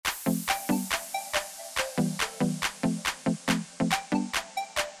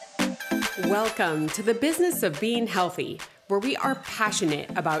Welcome to the Business of Being Healthy, where we are passionate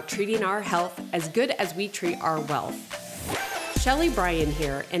about treating our health as good as we treat our wealth. Shelly Bryan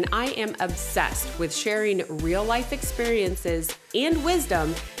here, and I am obsessed with sharing real-life experiences and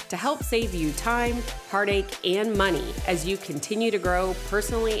wisdom to help save you time, heartache, and money as you continue to grow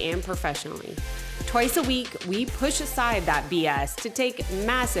personally and professionally. Twice a week, we push aside that BS to take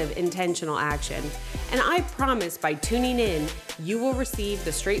massive intentional action. And I promise by tuning in, you will receive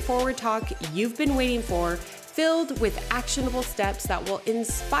the straightforward talk you've been waiting for, filled with actionable steps that will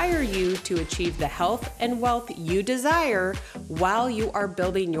inspire you to achieve the health and wealth you desire while you are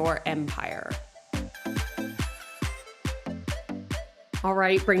building your empire. All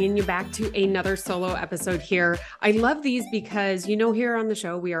right, bringing you back to another solo episode here. I love these because, here on the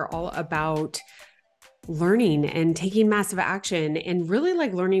show, we are all about learning and taking massive action and really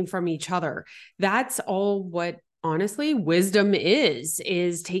learning from each other. That's all what honestly wisdom is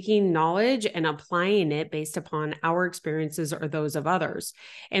taking knowledge and applying it based upon our experiences or those of others.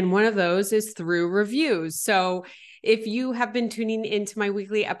 And one of those is through reviews. So if you have been tuning into my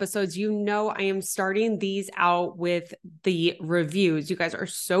weekly episodes, I am starting these out with the reviews. You guys are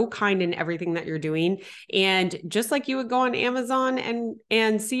so kind in everything that you're doing. And just like you would go on Amazon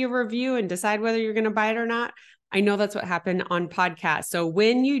and see a review and decide whether you're going to buy it or not, I know that's what happened on podcasts. So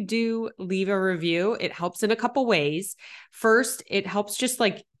when you do leave a review, it helps in a couple ways. First, it helps just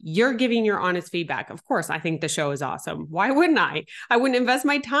you're giving your honest feedback. Of course, I think the show is awesome. Why wouldn't I? I wouldn't invest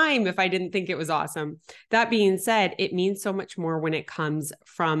my time if I didn't think it was awesome. That being said, it means so much more when it comes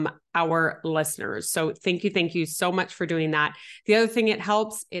from our listeners. So thank you so much for doing that. The other thing it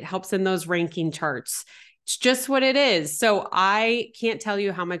helps in those ranking charts. It's just what it is. So I can't tell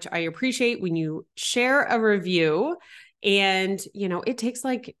you how much I appreciate when you share a review and, it takes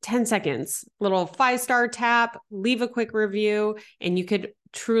 10 seconds, little 5-star tap, leave a quick review, and you could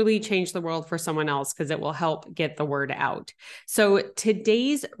truly change the world for someone else because it will help get the word out. So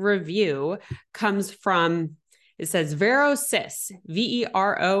today's review comes from, it says Verocis,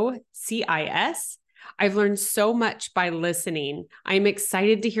 Verocis. I've learned so much by listening. I'm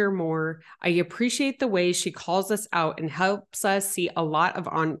excited to hear more. I appreciate the way she calls us out and helps us see a lot of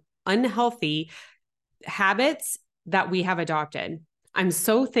unhealthy habits that we have adopted. I'm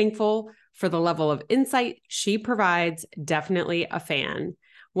so thankful for the level of insight she provides. Definitely a fan.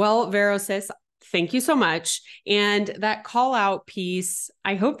 Well, Verocis, thank you so much. And that call out piece,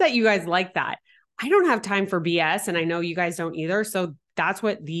 I hope that you guys like that. I don't have time for BS, and I know you guys don't either. So that's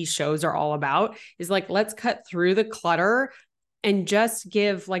what these shows are all about, is let's cut through the clutter and just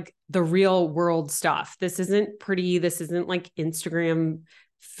give the real world stuff. This isn't pretty. This isn't Instagram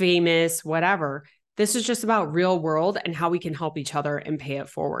famous, whatever. This is just about real world and how we can help each other and pay it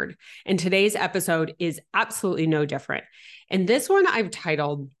forward. And today's episode is absolutely no different. And this one I've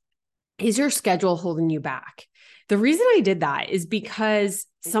titled, Is Your Schedule Holding You Back? The reason I did that is because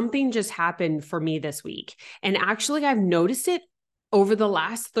something just happened for me this week. And actually, I've noticed it over the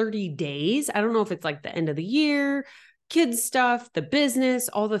last 30 days. I don't know if it's the end of the year, kids stuff, the business,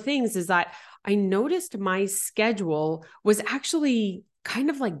 all the things, is that I noticed my schedule was actually kind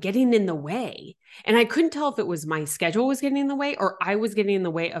of getting in the way. And I couldn't tell if it was my schedule was getting in the way or I was getting in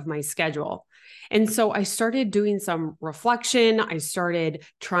the way of my schedule. And so I started doing some reflection. I started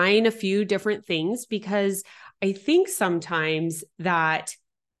trying a few different things because I think sometimes that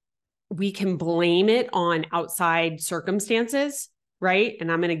we can blame it on outside circumstances, right?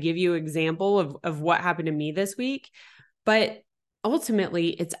 And I'm going to give you an example of what happened to me this week. But ultimately,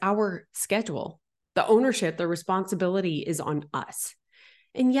 it's our schedule. The ownership, the responsibility is on us.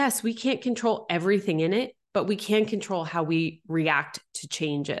 And yes, we can't control everything in it, but we can control how we react to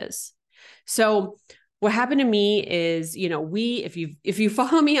changes. So what happened to me is, if you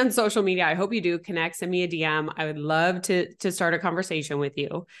follow me on social media, I hope you do, send me a DM. I would love to start a conversation with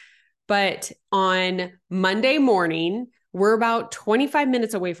you. But on Monday morning, we're about 25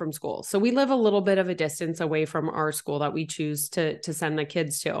 minutes away from school. So we live a little bit of a distance away from our school that we choose to send the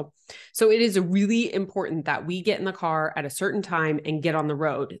kids to. So it is really important that we get in the car at a certain time and get on the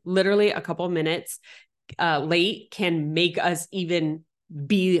road. Literally a couple of minutes late can make us even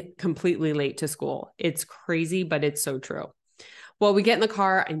be completely late to school. It's crazy, but it's so true. Well, we get in the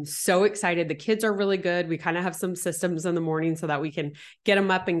car. I'm so excited. The kids are really good. We kind of have some systems in the morning so that we can get them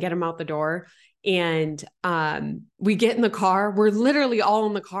up and get them out the door. And we get in the car. We're literally all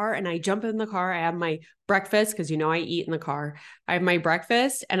in the car. And I jump in the car. I have my breakfast because, I eat in the car. I have my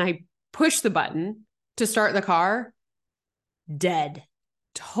breakfast and I push the button to start the car. Dead.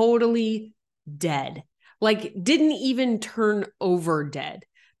 Totally dead. Didn't even turn over dead.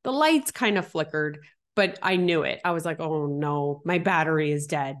 The lights kind of flickered, but I knew it. I was like, oh no, my battery is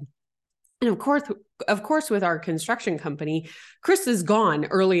dead. And of course, with our construction company, Chris is gone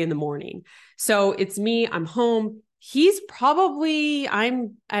early in the morning. So it's me, I'm home. He's probably,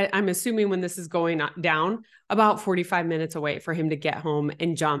 I'm assuming when this is going down, about 45 minutes away for him to get home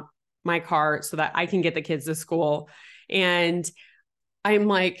and jump my car so that I can get the kids to school. And I'm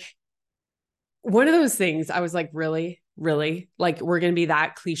like, one of those things, I was like, really? Really? Like, we're going to be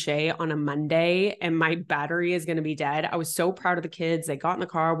that cliche on a Monday and my battery is going to be dead. I was so proud of the kids. They got in the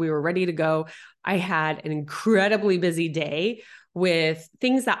car. We were ready to go. I had an incredibly busy day with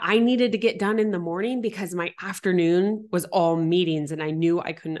things that I needed to get done in the morning because my afternoon was all meetings and I knew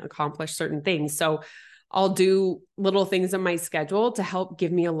I couldn't accomplish certain things. So I'll do little things in my schedule to help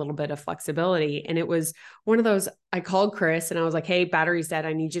give me a little bit of flexibility. And it was one of those, I called Chris and I was like, hey, battery's dead.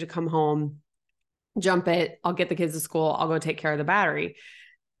 I need you to come home, jump it. I'll get the kids to school. I'll go take care of the battery.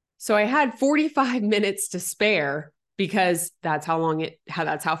 So I had 45 minutes to spare because that's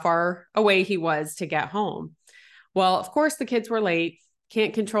how far away he was to get home. Well, of course the kids were late.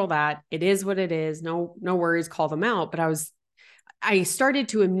 Can't control that. It is what it is. No worries, call them out. But I started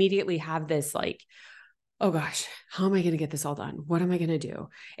to immediately have this like, oh gosh, how am I going to get this all done? What am I going to do?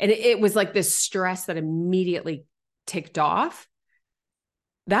 And it was like this stress that immediately ticked off.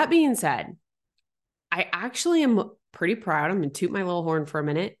 That being said, I actually am pretty proud. I'm going to toot my little horn for a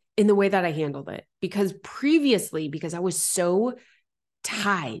minute in the way that I handled it, because previously, because I was so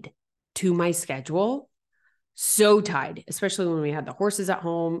tied to my schedule, so tied, especially when we had the horses at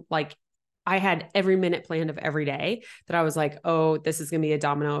home, like I had every minute planned of every day that I was like, oh, this is going to be a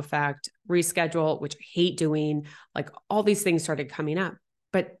domino effect, reschedule, which I hate doing. Like all these things started coming up.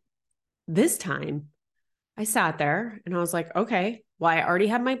 But this time I sat there and I was like, okay, well, I already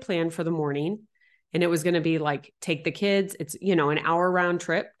had my plan for the morning and it was going to be like, take the kids. It's, an hour round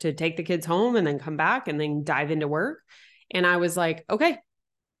trip to take the kids home and then come back and then dive into work. And I was like, okay,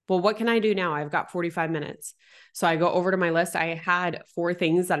 well, what can I do now? I've got 45 minutes. So I go over to my list. I had 4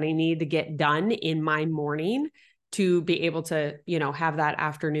 things that I need to get done in my morning to be able to, have that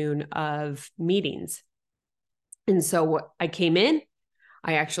afternoon of meetings. And so I came in,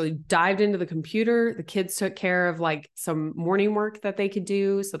 I actually dived into the computer. The kids took care of like some morning work that they could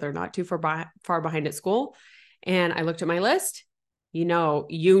do, so they're not too far behind at school. And I looked at my list.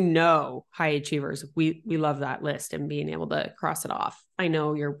 High achievers, we love that list and being able to cross it off. I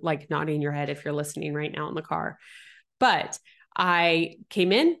know you're like nodding your head if you're listening right now in the car, but I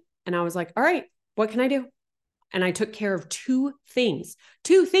came in and I was like, all right, what can I do? And I took care of 2 things.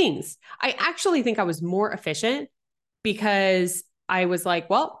 I actually think I was more efficient because I was like,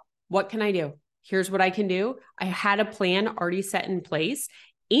 well, what can I do? Here's what I can do. I had a plan already set in place,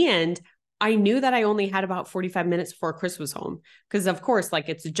 and I knew that I only had about 45 minutes before Chris was home. Because of course, like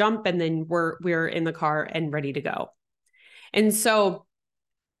it's a jump and then we're in the car and ready to go. And so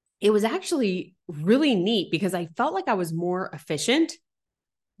it was actually really neat because I felt like I was more efficient.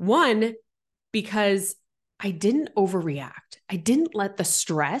 One, because I didn't overreact. I didn't let the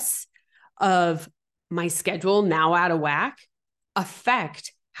stress of my schedule now out of whack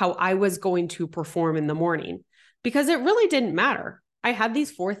affect how I was going to perform in the morning, because it really didn't matter. I had these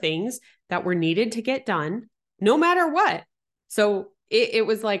 4 things that were needed to get done no matter what. So it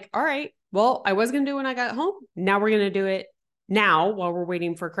was like, all right, well, I was going to do it when I got home. Now we're going to do it now while we're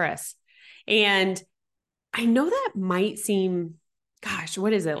waiting for Chris. And I know that might seem, gosh,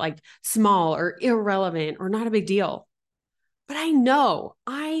 what is it? Like small or irrelevant or not a big deal. But I know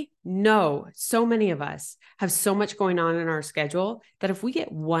so many of us have so much going on in our schedule that if we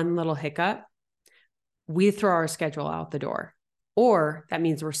get one little hiccup, we throw our schedule out the door. Or that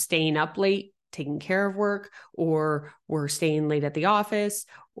means we're staying up late, taking care of work, or we're staying late at the office,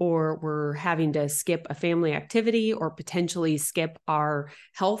 or we're having to skip a family activity or potentially skip our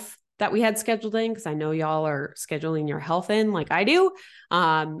health that we had scheduled in, because I know y'all are scheduling your health in like I do.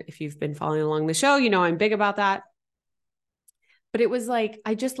 If you've been following along the show, I'm big about that. But it was like,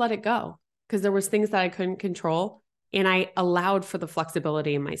 I just let it go because there was things that I couldn't control and I allowed for the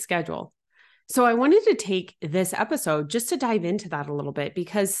flexibility in my schedule. So I wanted to take this episode just to dive into that a little bit,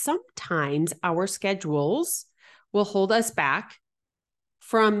 because sometimes our schedules will hold us back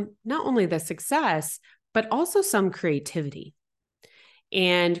from not only the success, but also some creativity.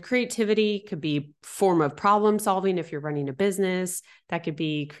 And creativity could be form of problem solving if you're running a business. That could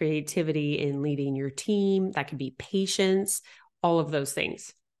be creativity in leading your team. That could be patience, all of those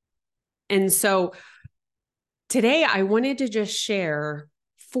things. And so today I wanted to just share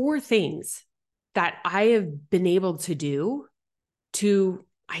 4 things that I have been able to do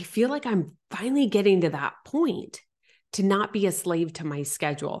I feel like I'm finally getting to that point to not be a slave to my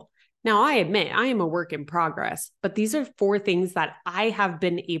schedule, Now, I admit I am a work in progress, but these are 4 things that I have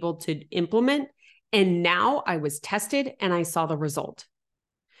been able to implement. And now I was tested and I saw the result.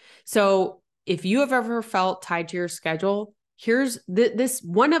 So if you have ever felt tied to your schedule, here's this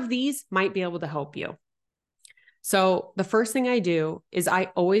one of these might be able to help you. So the first thing I do is I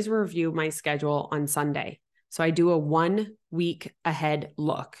always review my schedule on Sunday. So I do a 1 week ahead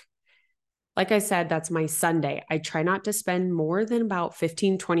look. Like I said, that's my Sunday. I try not to spend more than about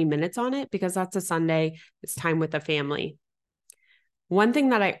 15, 20 minutes on it because that's a Sunday. It's time with the family. One thing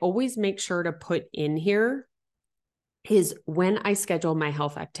that I always make sure to put in here is when I schedule my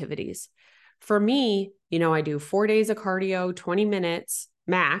health activities. For me, I do 4 days of cardio, 20 minutes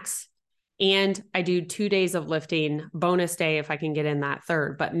max, and I do 2 days of lifting, bonus day if I can get in that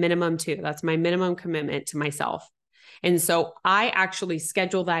third, but minimum 2. That's my minimum commitment to myself. And so I actually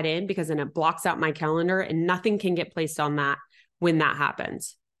schedule that in because then it blocks out my calendar and nothing can get placed on that when that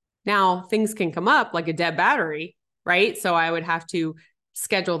happens. Now, things can come up like a dead battery, right? So I would have to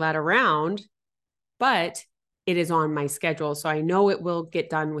schedule that around, but it is on my schedule. So I know it will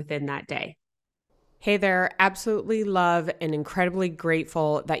get done within that day. Hey there, absolutely love and incredibly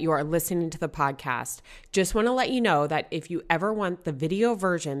grateful that you are listening to the podcast. Just want to let you know that if you ever want the video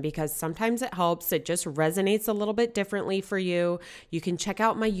version, because sometimes it helps, it just resonates a little bit differently for you, you can check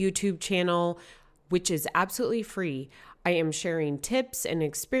out my YouTube channel, which is absolutely free. I am sharing tips and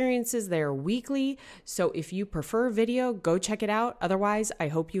experiences there weekly. So if you prefer video, go check it out. Otherwise, I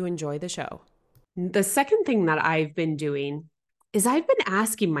hope you enjoy the show. The second thing that I've been doing is I've been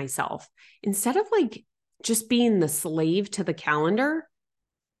asking myself, instead of just being the slave to the calendar,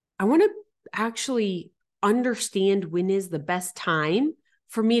 I want to actually understand when is the best time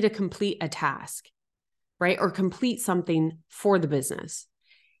for me to complete a task, right? Or complete something for the business.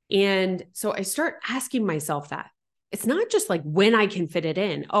 And so I start asking myself that. It's not just when I can fit it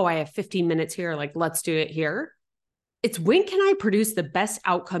in. Oh, I have 15 minutes here. Let's do it here. It's when can I produce the best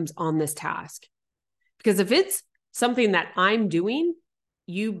outcomes on this task? Because if it's something that I'm doing,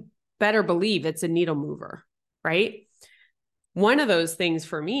 you better believe it's a needle mover, right? One of those things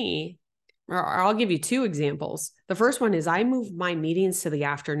for me, or I'll give you 2 examples. The first one is I move my meetings to the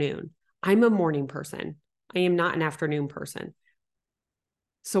afternoon. I'm a morning person. I am not an afternoon person.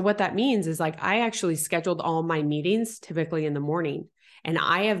 So what that means is I actually scheduled all my meetings typically in the morning. And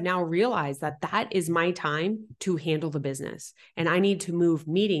I have now realized that that is my time to handle the business. And I need to move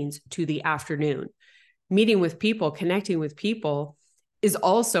meetings to the afternoon. Meeting with people, connecting with people is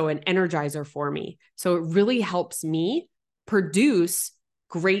also an energizer for me. So it really helps me produce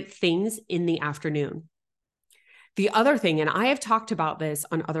great things in the afternoon. The other thing, and I have talked about this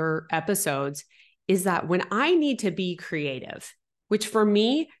on other episodes, is that when I need to be creative, which for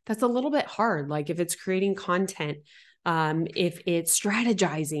me, that's a little bit hard. If it's creating content, if it's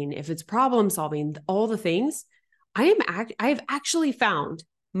strategizing, if it's problem solving, all the things, I've actually found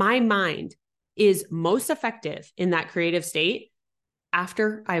my mind is most effective in that creative state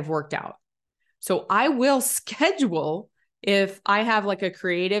after I've worked out. So I will schedule, if I have a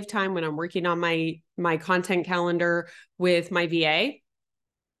creative time when I'm working on my content calendar with my VA,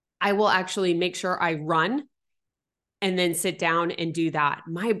 I will actually make sure I run and then sit down and do that.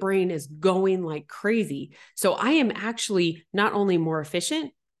 My brain is going like crazy. So I am actually not only more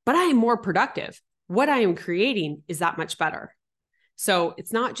efficient, but I am more productive. What I am creating is that much better. So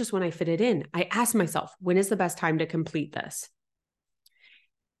it's not just when I fit it in. I ask myself, when is the best time to complete this?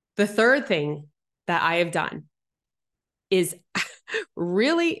 The third thing that I have done is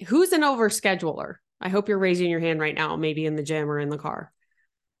really, who's an overscheduler? I hope you're raising your hand right now, maybe in the gym or in the car.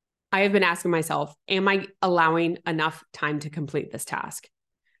 I have been asking myself, am I allowing enough time to complete this task?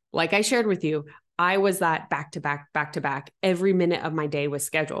 Like I shared with you, I was that back to back. Every minute of my day was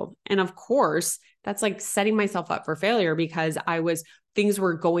scheduled. And of course, that's setting myself up for failure because things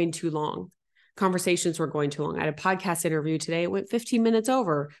were going too long. Conversations were going too long. I had a podcast interview today. It went 15 minutes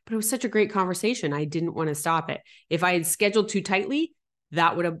over, but it was such a great conversation. I didn't want to stop it. If I had scheduled too tightly,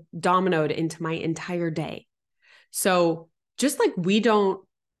 that would have dominoed into my entire day. So just like we don't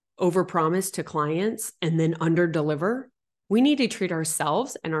overpromise to clients and then underdeliver, we need to treat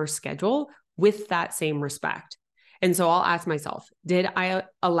ourselves and our schedule with that same respect. And so I'll ask myself, did I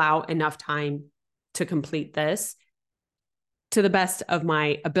allow enough time to complete this to the best of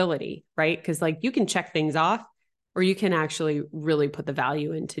my ability, right? Because you can check things off or you can actually really put the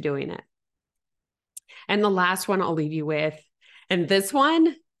value into doing it. And the last one I'll leave you with, and this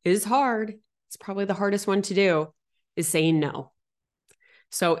one is hard. It's probably the hardest one to do, is saying no.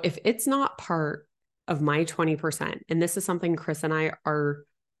 So if it's not part of my 20%, and this is something Chris and I are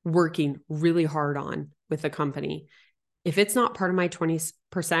working really hard on with the company, if it's not part of my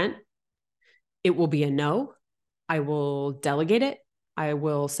 20%, It will be a no. I will delegate it. I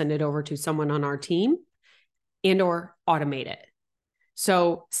will send it over to someone on our team and or automate it.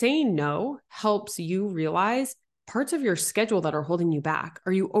 So saying no helps you realize parts of your schedule that are holding you back.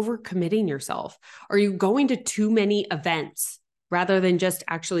 Are you overcommitting yourself? Are you going to too many events rather than just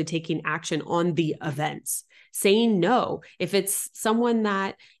actually taking action on the events? Saying no, if it's someone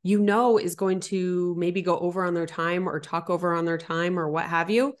that you know is going to maybe go over on their time or talk over on their time or what have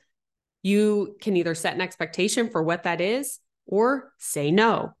you, you can either set an expectation for what that is or say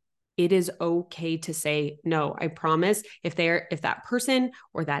no. It is okay to say no. I promise if that person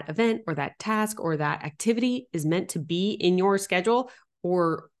or that event or that task or that activity is meant to be in your schedule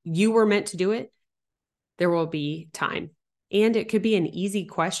or you were meant to do it, there will be time. And it could be an easy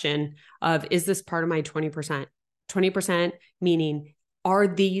question of, is this part of my 20%? 20% meaning,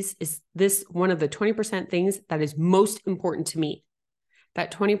 is this one of the 20% things that is most important to me?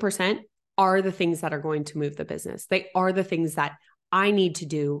 That 20% are the things that are going to move the business. They are the things that I need to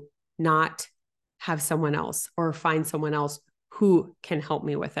do, not have someone else or find someone else who can help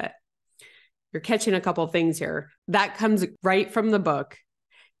me with it. You're catching a couple of things here. That comes right from the book.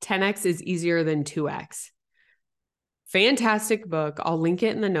 10x is easier than 2x. Fantastic book. I'll link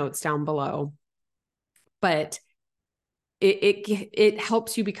it in the notes down below. But it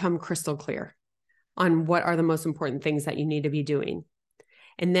helps you become crystal clear on what are the most important things that you need to be doing.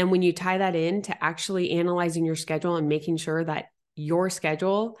 And then when you tie that in to actually analyzing your schedule and making sure that your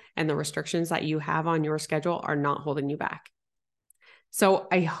schedule and the restrictions that you have on your schedule are not holding you back. So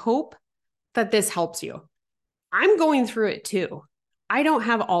I hope that this helps you. I'm going through it too. I don't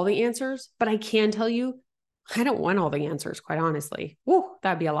have all the answers, but I can tell you, I don't want all the answers, quite honestly. Woo,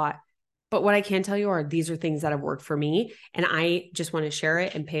 that'd be a lot. But what I can tell you are these are things that have worked for me. And I just want to share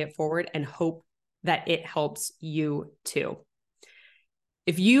it and pay it forward and hope that it helps you too.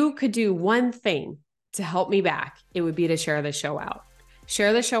 If you could do one thing to help me back, it would be to share the show out.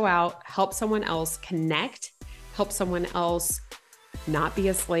 Share the show out, help someone else connect, help someone else not be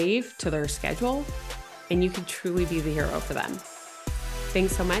a slave to their schedule, and you can truly be the hero for them.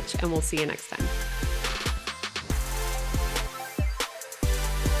 Thanks so much, and we'll see you next time.